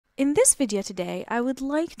In this video today, I would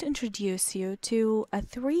like to introduce you to a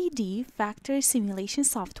 3D factory simulation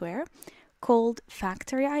software called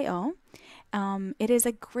Factory.io. It is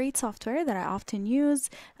a great software that I often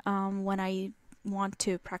use when I want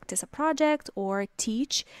to practice a project or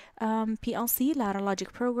teach PLC, ladder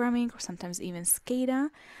logic programming, or sometimes even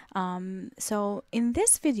SCADA. So in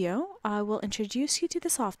this video, I will introduce you to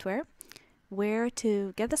the software, where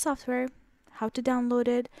to get the software, how to download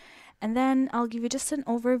it, and then I'll give you just an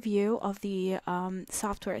overview of the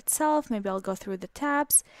software itself. Maybe I'll go through the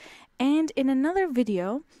tabs. And in another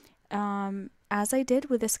video, as I did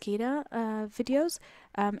with the SCADA videos,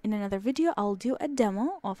 in another video, I'll do a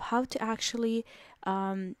demo of how to actually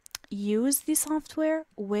use the software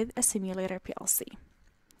with a simulator PLC.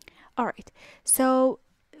 All right, so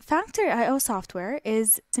Factory.io software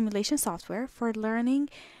is simulation software for learning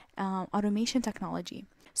automation technology.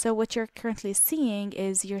 So what you're currently seeing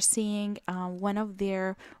is you're seeing one of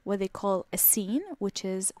their, what they call a scene, which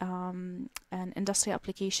is an industrial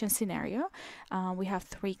application scenario. We have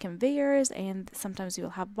 3 conveyors, and sometimes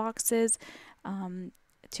you'll have boxes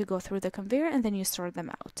to go through the conveyor, and then you sort them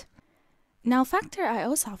out. Now,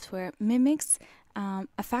 Factory.io software mimics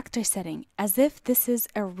a factory setting as if this is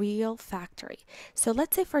a real factory. So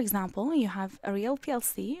let's say, for example, you have a real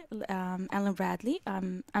PLC, Allen Bradley.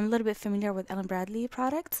 I'm a little bit familiar with Allen Bradley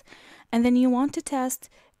products, and then you want to test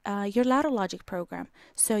your ladder logic program.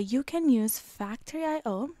 So you can use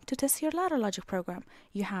Factory.io to test your ladder logic program.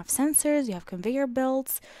 You have sensors, you have conveyor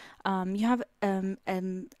belts, you have an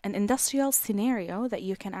industrial scenario that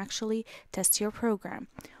you can actually test your program.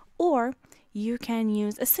 Or you can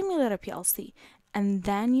use a simulator PLC, and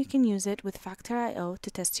then you can use it with Factory.io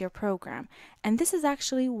to test your program. And this is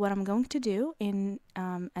actually what I'm going to do in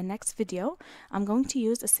a next video. I'm going to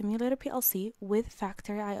use a simulator PLC with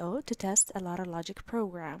Factory.io to test a ladder logic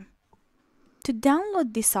program. To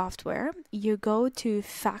download the software, you go to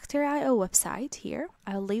Factory.io website here.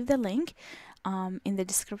 I'll leave the link in the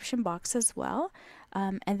description box as well.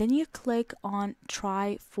 And then you click on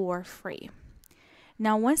Try for Free.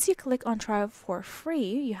 Now, once you click on Try for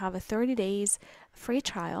Free, you have a 30 days free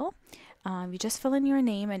trial. You just fill in your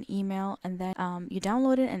name and email, and then you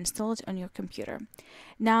download it and install it on your computer.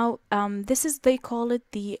 Now, they call it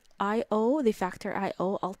the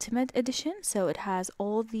Factory.io Ultimate Edition. So it has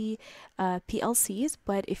all the PLCs,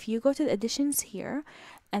 but if you go to the editions here,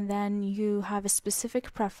 and then you have a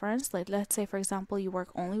specific preference, like let's say, for example, you work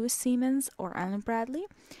only with Siemens or Allen Bradley,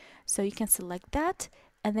 so you can select that,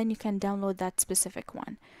 and then you can download that specific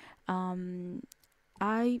one.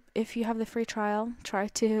 If you have the free trial, try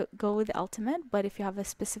to go with the Ultimate, but if you have a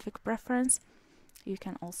specific preference, you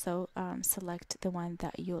can also select the one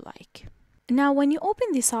that you like. Now, when you open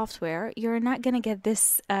the software, you're not going to get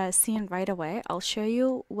this scene right away. I'll show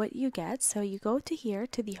you what you get. So you go to here,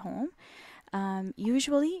 to the home.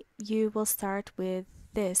 Usually, you will start with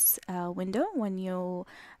this window when you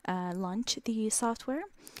launch the software.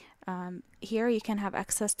 Here you can have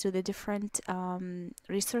access to the different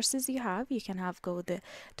resources you have. You can go the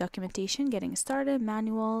documentation, getting started,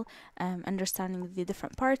 manual, understanding the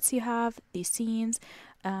different parts you have, the scenes.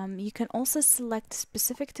 You can also select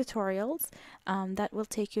specific tutorials that will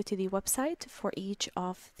take you to the website for each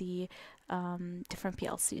of the different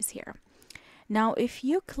PLCs here. Now, if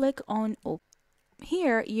you click on Open,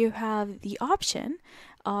 here you have the option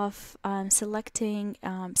of selecting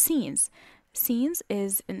scenes. Scenes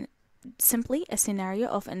is simply a scenario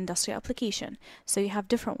of an industrial application. So you have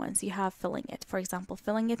different ones. You have filling it, for example,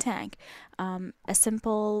 filling a tank, a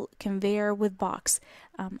simple conveyor with box.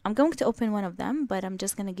 I'm going to open one of them, but I'm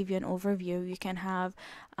just going to give you an overview. You can have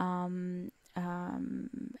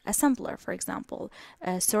assembler, for example,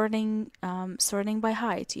 sorting by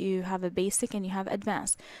height. You have a basic and you have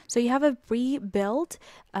advanced. So you have a pre-built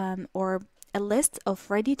or a list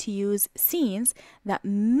of ready-to-use scenes that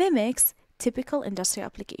mimics typical industrial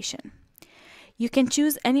application. You can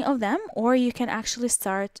choose any of them, or you can actually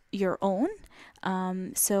start your own.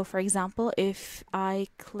 So for example, if I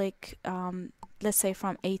click, let's say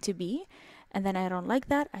from A to B, and then I don't like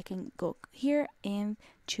that, I can go here and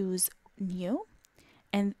choose new.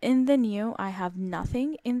 And in the new, I have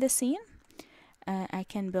nothing in the scene. I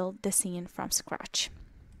can build the scene from scratch.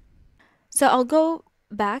 So I'll go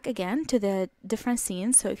back again to the different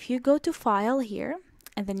scenes. So if you go to File here,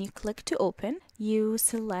 and then you click to open, you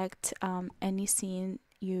select any scene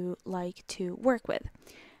you like to work with.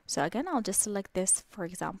 So again, I'll just select this, for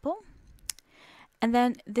example. And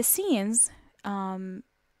then the scenes, in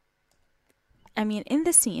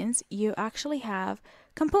the scenes, you actually have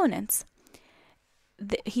components.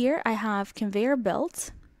 Here I have conveyor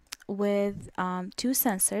belts with 2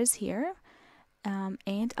 sensors here,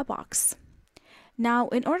 and a box. Now,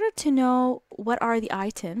 in order to know what are the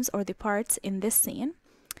items or the parts in this scene,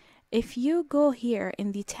 if you go here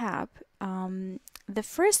in the tab, the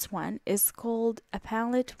first one is called a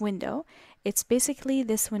palette window. It's basically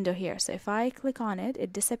this window here. So if I click on it,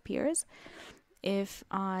 it disappears. If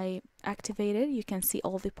I activate it, you can see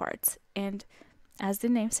all the parts. And as the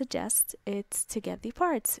name suggests, it's to get the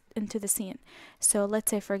parts into the scene. So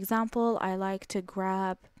let's say, for example, I like to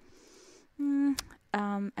grab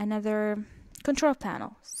another control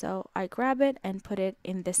panel. So I grab it and put it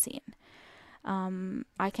in the scene.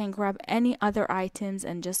 I can grab any other items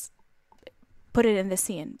and just put it in the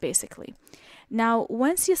scene, basically. Now,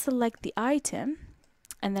 once you select the item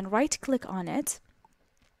and then right click on it,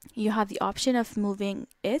 you have the option of moving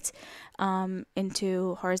it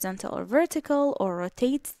into horizontal or vertical, or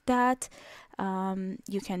rotate that.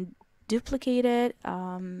 You can duplicate it,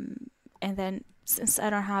 and then since I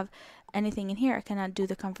don't have anything in here, I cannot do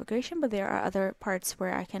the configuration, but there are other parts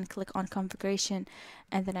where I can click on configuration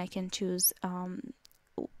and then I can choose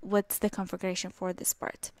what's the configuration for this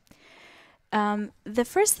part. The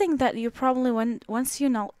first thing that you probably, once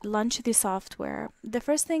you launch the software, the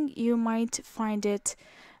first thing you might find it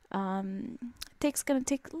gonna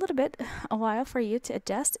take a little bit a while for you to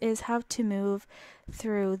adjust is how to move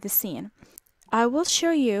through the scene. I will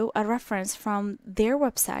show you a reference from their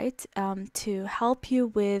website to help you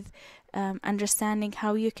with understanding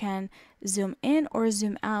how you can zoom in or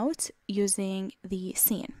zoom out using the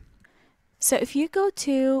scene. So if you go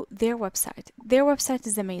to their website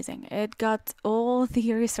is amazing. It got all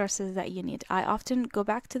the resources that you need. I often go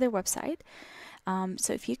back to their website.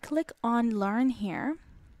 So if you click on Learn here,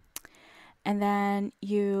 and then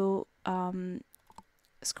you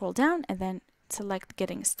scroll down and then select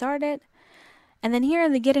Getting Started. And then here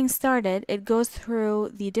in the Getting Started, it goes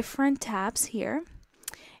through the different tabs here.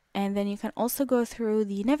 And then you can also go through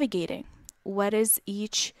the navigating. What is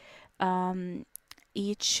each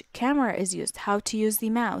camera is used, how to use the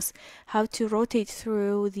mouse, how to rotate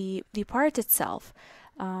through the part itself.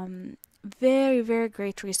 Very, very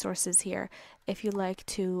great resources here if you like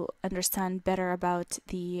to understand better about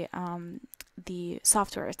the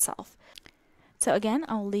software itself. So again,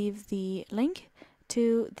 I'll leave the link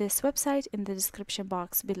to this website in the description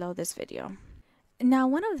box below this video. Now,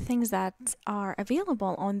 one of the things that are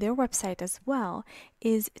available on their website as well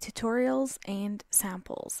is tutorials and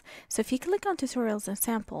samples. So if you click on tutorials and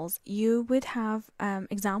samples, you would have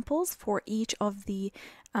examples for each of the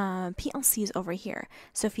PLCs over here.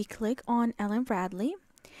 So if you click on Allen Bradley,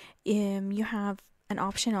 you have an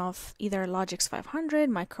option of either Logix 500,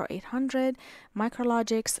 Micro 800,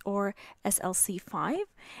 Micrologix, or SLC5.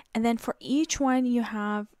 And then for each one, you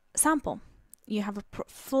have sample. You have a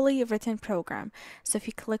fully written program. So if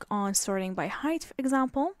you click on sorting by height, for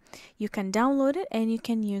example, you can download it and you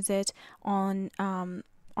can use it on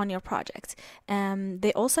your project.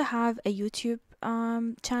 They also have a YouTube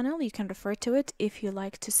channel. You can refer to it if you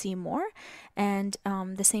like to see more. And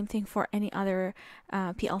the same thing for any other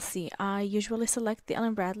PLC. I usually select the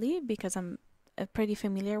Allen Bradley because I'm pretty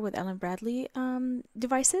familiar with Allen Bradley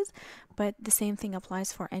devices, but the same thing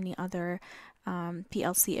applies for any other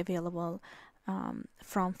PLC available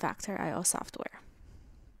from Factor.io software.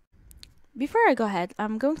 Before I go ahead,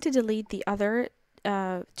 I'm going to delete the other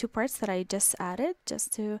two parts that I just added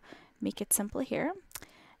just to make it simple here.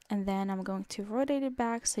 And then I'm going to rotate it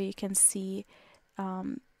back so you can see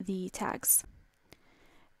the tags.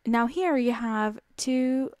 Now here you have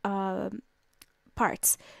two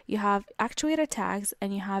parts. You have actuator tags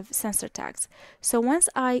and you have sensor tags. So once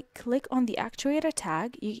I click on the actuator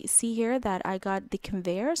tag, you see here that I got the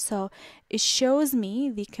conveyor. So it shows me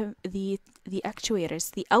the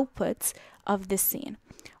actuators, the outputs of this scene.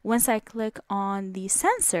 Once I click on the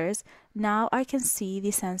sensors, now I can see the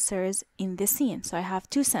sensors in the scene. So I have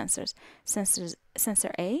two sensors,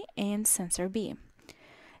 sensor A and sensor B.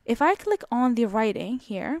 If I click on the writing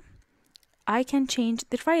here, I can change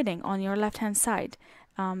the writing on your left hand side.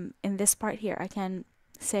 In this part here, I can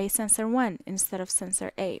say sensor 1 instead of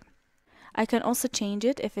sensor A. I can also change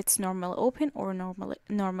it if it's normally open or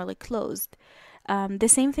normally closed. The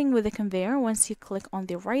same thing with the conveyor. Once you click on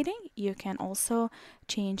the writing, you can also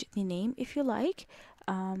change the name if you like,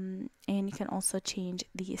 and you can also change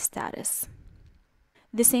the status.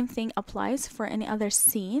 The same thing applies for any other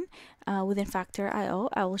scene within Factor.io.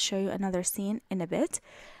 I will show you another scene in a bit.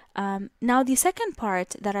 Now the second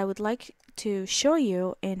part that I would like to show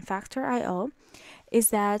you in Factor.io is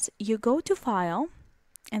that you go to File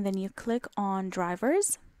and then you click on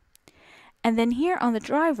Drivers, and then here on the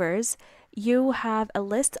drivers you have a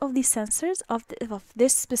list of the sensors of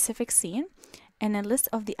this specific scene, and a list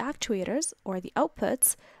of the actuators or the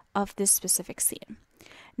outputs of this specific scene.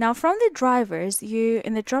 Now from the drivers,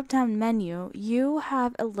 in the drop-down menu, you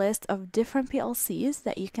have a list of different PLCs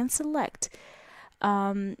that you can select.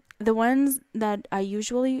 The ones that I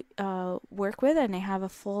usually work with, and I have a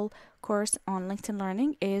full course on LinkedIn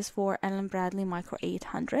Learning, is for Allen Bradley Micro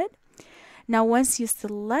 800. Now once you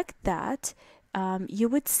select that, you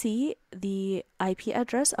would see the IP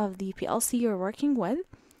address of the PLC you're working with,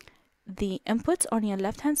 the inputs on your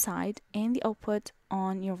left hand side, and the output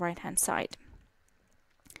on your right hand side.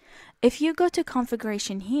 If you go to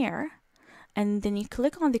configuration here, and then you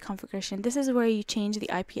click on the configuration, this is where you change the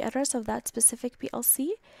IP address of that specific PLC.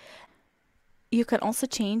 You can also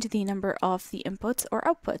change the number of the inputs or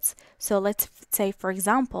outputs. So let's say, for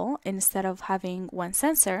example, instead of having one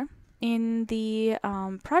sensor, in the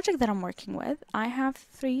project that I'm working with, I have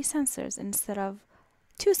 3 sensors instead of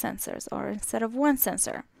 2 sensors, or instead of 1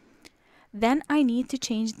 sensor. Then I need to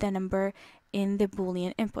change the number in the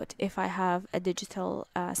Boolean input if I have a digital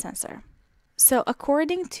sensor. So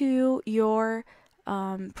according to your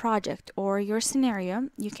project or your scenario,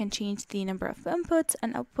 you can change the number of inputs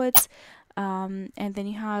and outputs, and then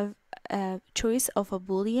you have a choice of a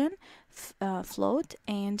Boolean, float,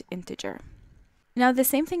 and integer. Now the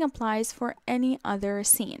same thing applies for any other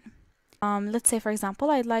scene. Let's say, for example,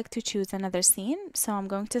 I'd like to choose another scene, so I'm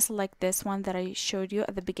going to select this one that I showed you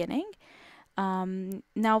at the beginning.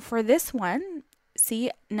 Now for this one,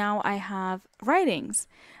 see, now I have writings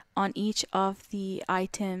on each of the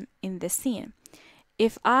item in the scene.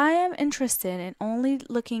 If I am interested in only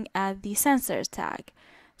looking at the sensors tag,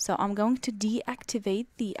 so I'm going to deactivate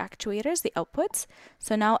the actuators, the outputs.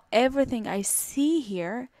 So now everything I see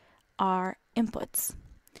here are inputs.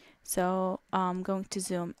 So I'm going to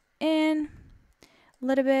zoom in a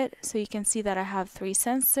little bit so you can see that I have 3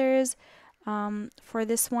 sensors for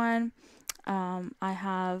this one. I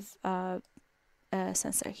have a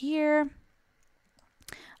sensor here.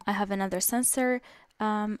 I have another sensor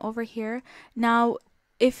over here. Now,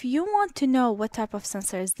 if you want to know what type of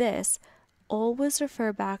sensor is this, always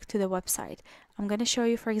refer back to the website. I'm going to show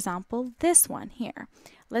you, for example, this one here.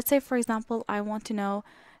 Let's say, for example, I want to know,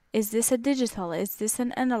 is this a digital? Is this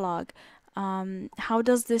an analog? How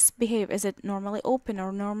does this behave? Is it normally open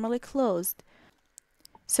or normally closed?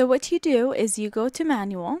 So what you do is you go to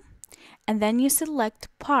manual, and then you select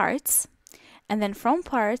parts, and then from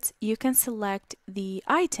parts you can select the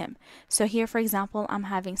item. So here, for example, I'm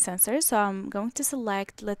having sensors, so I'm going to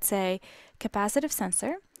select, let's say, capacitive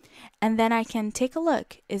sensor, and then I can take a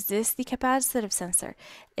look. Is this the capacitive sensor?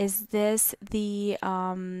 Is this the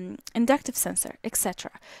inductive sensor,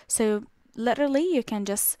 etc. So literally you can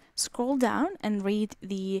just scroll down and read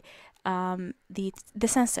the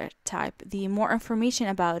sensor type, the more information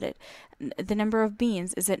about it, the number of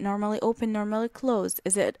beans, is it normally open, normally closed,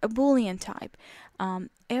 is it a Boolean type,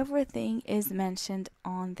 everything is mentioned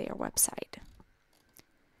on their website.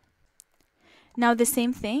 Now the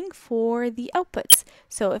same thing for the outputs.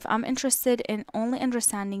 So if I'm interested in only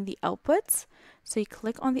understanding the outputs, so you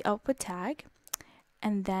click on the output tag,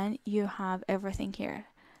 and then you have everything here.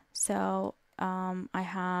 So I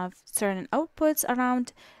have certain outputs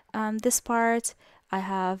around this part. I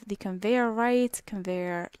have the conveyor right,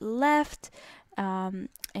 conveyor left, and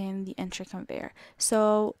the entry conveyor.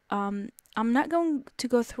 So I'm not going to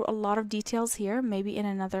go through a lot of details here, maybe in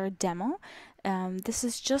another demo. This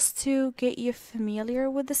is just to get you familiar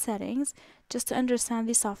with the settings, just to understand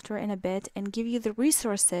the software in a bit and give you the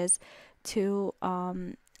resources to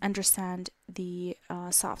understand the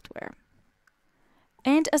software.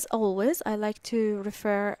 And as always, I like to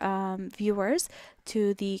refer viewers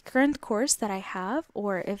to the current course that I have,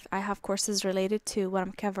 or if I have courses related to what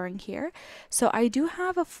I'm covering here. So I do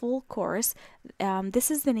have a full course. This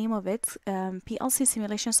is the name of it, PLC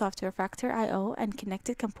Simulation Software, Factor.io, and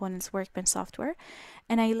Connected Components Workbench Software.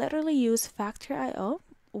 And I literally use Factor.io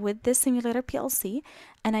with this simulator PLC,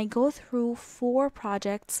 and I go through 4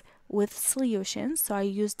 projects with solutions. So I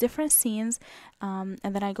use different scenes, and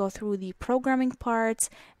then I go through the programming parts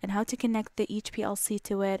and how to connect each PLC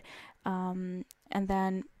to it, and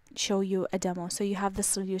then show you a demo. So you have the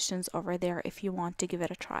solutions over there if you want to give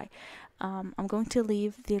it a try. I'm going to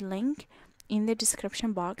leave the link in the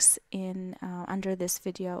description box under this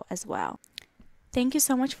video as well. Thank you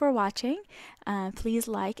so much for watching. Please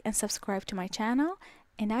like and subscribe to my channel,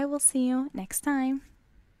 and I will see you next time.